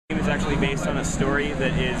game is actually based on a story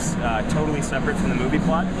that is totally separate from the movie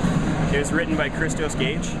plot. It was written by Christos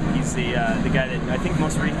Gage. He's the guy that I think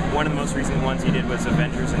one of the most recent ones he did was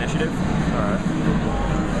Avengers Initiative.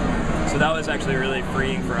 So that was actually really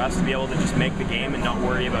freeing for us to be able to just make the game and not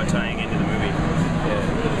worry about tying into the movie.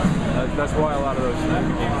 Yeah, that's why a lot of those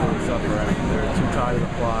movie games really suffer. I mean, they're too tied to the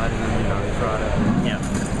plot, and then they try to. Yeah.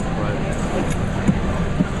 But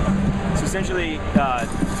so essentially,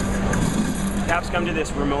 Caps come to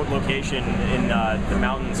this remote location in the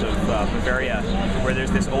mountains of Bavaria, where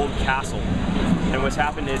there's this old castle. And what's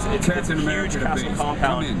happened is it's a huge castle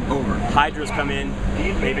compound. Hydras come in,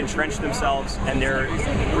 they've entrenched themselves, and they're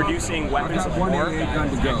producing weapons of war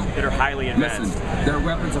that are highly advanced. Listen, their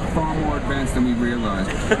weapons are far more advanced than we realized.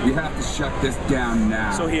 We have to shut this down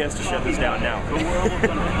now. So he has to shut this down now.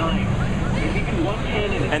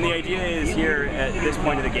 And the idea is here at this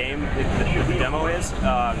point of the game, the demo is,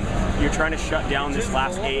 you're trying to shut down this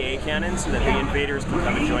last AA cannon so that the invaders can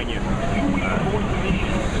come and join you.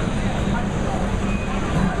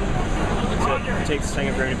 So it takes a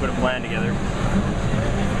second for him to put a plan together.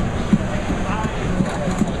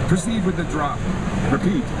 Proceed with the drop.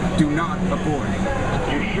 Repeat, do not abort.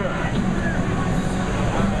 You sure?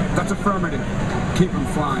 That's affirmative. Keep them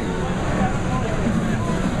flying.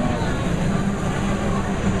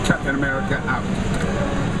 Captain America out.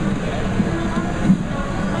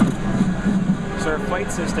 So our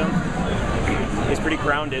fight system is pretty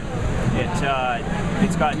grounded. It's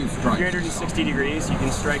got 360 degrees. You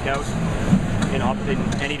can strike out in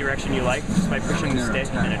any direction you like just by pushing the stick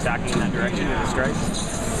and attacking in that direction with a strike.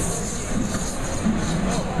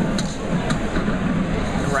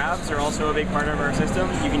 Grabs are also a big part of our system.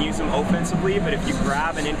 You can use them offensively, but if you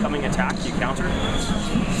grab an incoming attack, you counter.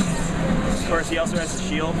 Of course, he also has a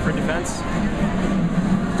shield for defense.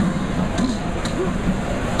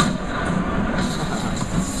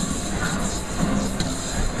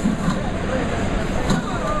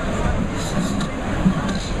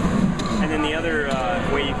 And then the other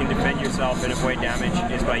way you can defend yourself and avoid damage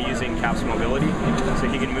is by using Cap's mobility. So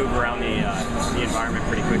he can move around the environment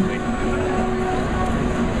pretty quickly.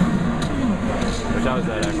 Which how is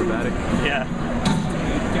that, acrobatic? Yeah.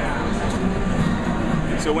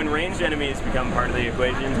 So when ranged enemies become part of the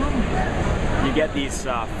equation, you get these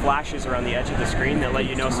flashes around the edge of the screen that let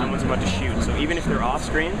you know someone's about to shoot. So even if they're off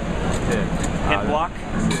screen, hit block,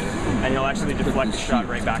 and you'll actually deflect the shot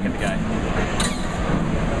right back at the guy.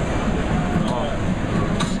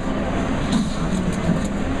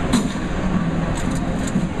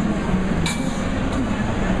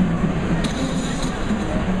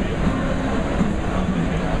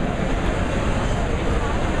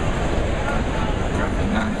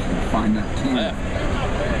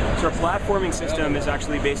 So our platforming system is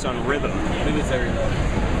actually based on rhythm.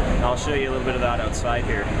 And I'll show you a little bit of that outside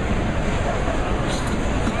here.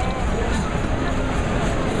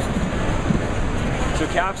 So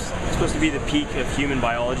Cap's supposed to be the peak of human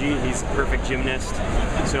biology. He's a perfect gymnast.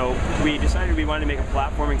 So we decided we wanted to make a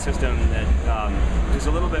platforming system that was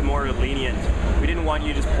a little bit more lenient. We didn't want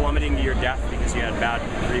you just plummeting to your death because you had bad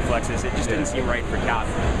reflexes. It just didn't seem right for Cap.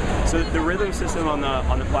 So the rhythm system on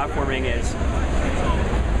the platforming is,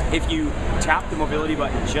 if you tap the mobility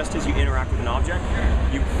button just as you interact with an object,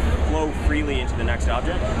 you flow freely into the next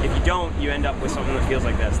object. If you don't, you end up with something that feels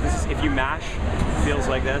like this. If you mash, it feels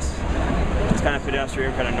like this. It's kind of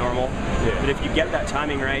pedestrian, kind of normal. Yeah. But if you get that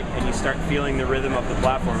timing right and you start feeling the rhythm of the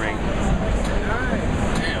platforming,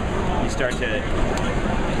 you start to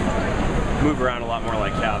move around a lot more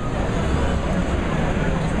like Cap.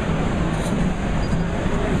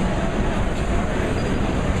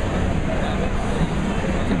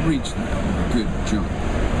 Reach that. Good jump.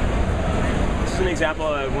 This is an example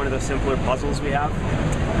of one of the simpler puzzles we have.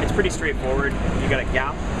 It's pretty straightforward. You got a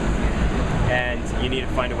gap, and you need to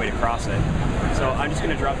find a way to cross it. So I'm just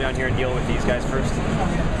going to drop down here and deal with these guys first.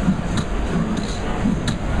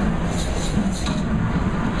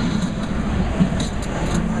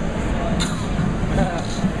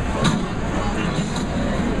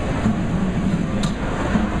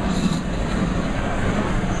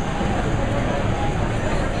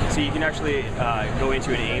 You can actually go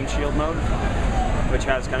into an aim shield mode, which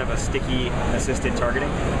has kind of a sticky assisted targeting.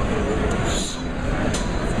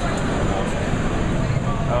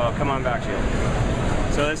 Oh, come on back, shield.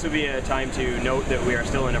 So this would be a time to note that we are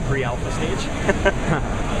still in a pre-alpha stage.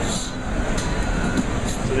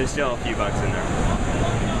 So there's still a few bugs in there.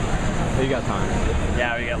 You got time.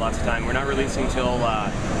 Yeah, we got lots of time. We're not releasing till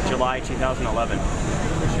July 2011.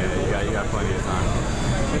 Yeah, you got plenty of time.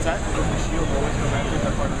 What's that?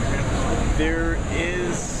 There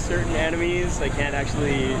is certain enemies, I can't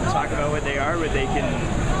actually talk about what they are, but they can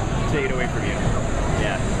take it away from you.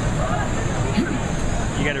 Yeah.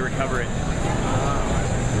 You gotta recover it.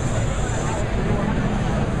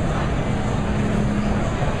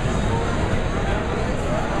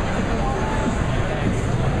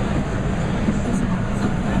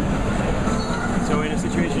 So in a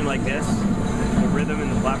situation like this, the rhythm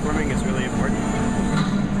and the platforming is really important.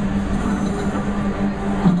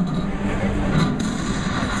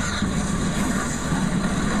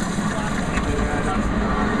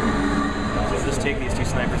 So just take these two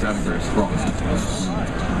snipers out first. Moving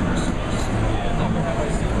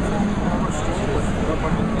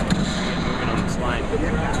on this line.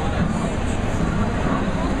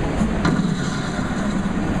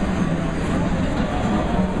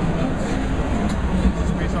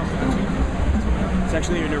 It's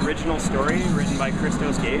actually an original story written by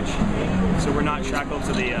Christos Gage, so we're not shackled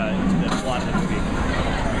to the plot of the movie.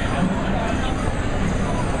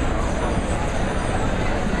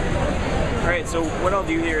 Alright, so what I'll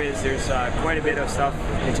do here is there's quite a bit of stuff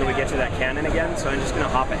until we get to that cannon again, so I'm just going to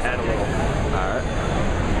hop ahead a little. Alright.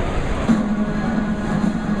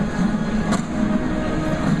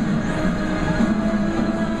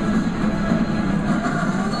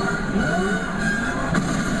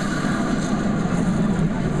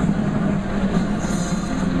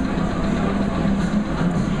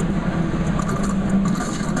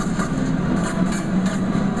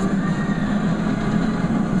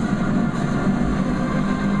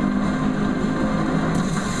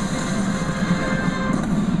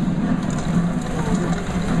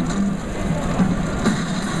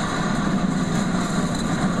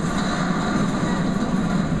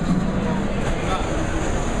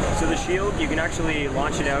 You can actually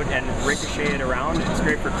launch it out and ricochet it around. It's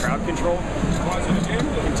great for crowd control.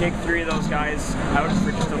 You can take 3 of those guys out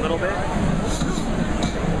for just a little bit,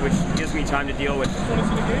 which gives me time to deal with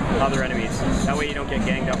other enemies. That way you don't get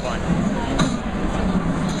ganged up on.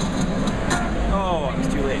 Oh, I was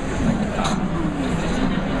too late.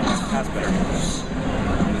 That's better.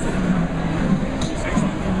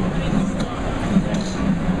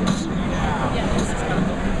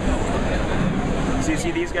 So you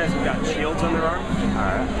see these guys have got shields on their arm.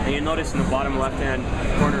 Alright. And you notice in the bottom left-hand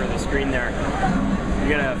corner of the screen there, you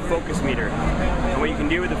got a focus meter. And what you can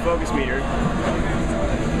do with the focus meter,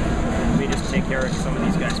 let me just take care of some of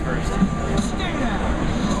these guys first.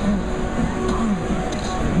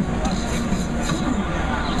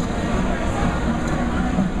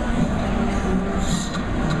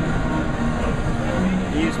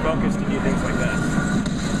 You use focus to do things like that.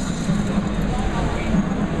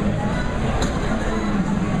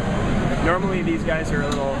 Normally these guys are a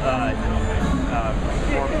little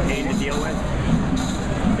more pain to deal with.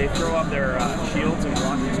 They throw up their shields and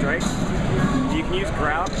block your strikes. You can use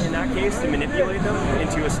grab in that case to manipulate them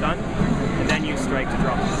into a stun, and then use strike to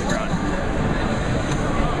drop them to the ground.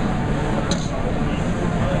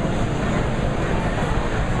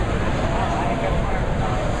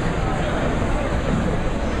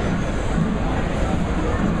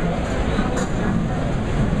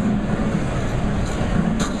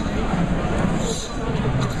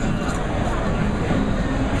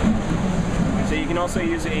 You can also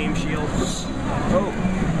use aim shield. Oh,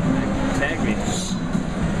 tag me.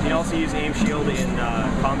 You can also use aim shield in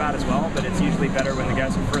combat as well, but it's usually better when the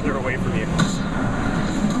guys are further away from you.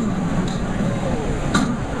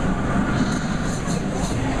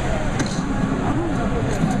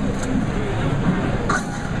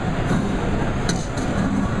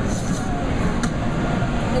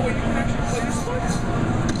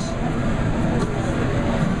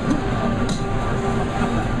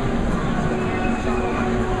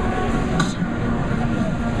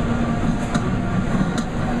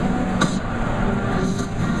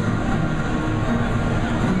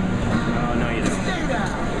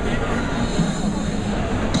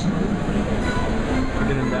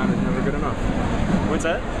 What's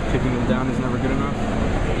that? Kicking them down is never good enough?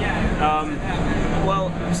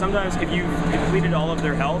 Well, sometimes if you've depleted all of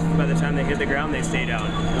their health, by the time they hit the ground, they stay down.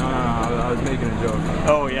 No, I was making a joke.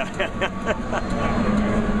 Oh, yeah.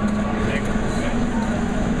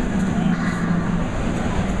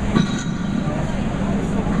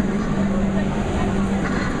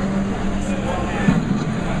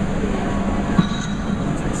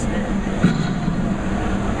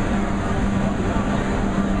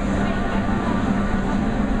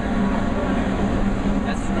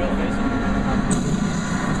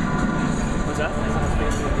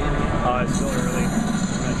 It's still early.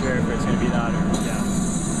 I'm not sure if it's going to be that or, yeah.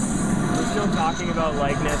 We're still talking about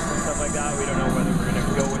likeness and stuff like that. We don't know whether we're going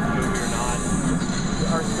to go with the movie or not.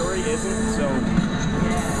 Our story isn't, so,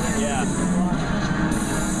 yeah.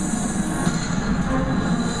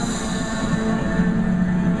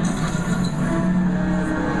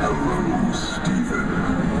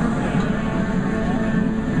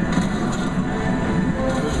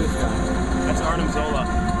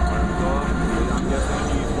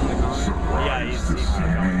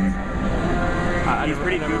 He's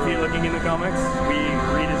pretty goofy looking in the comics. We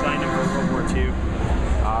redesigned him for World War II.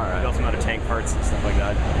 All right. Built him out of tank parts and stuff like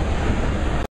that.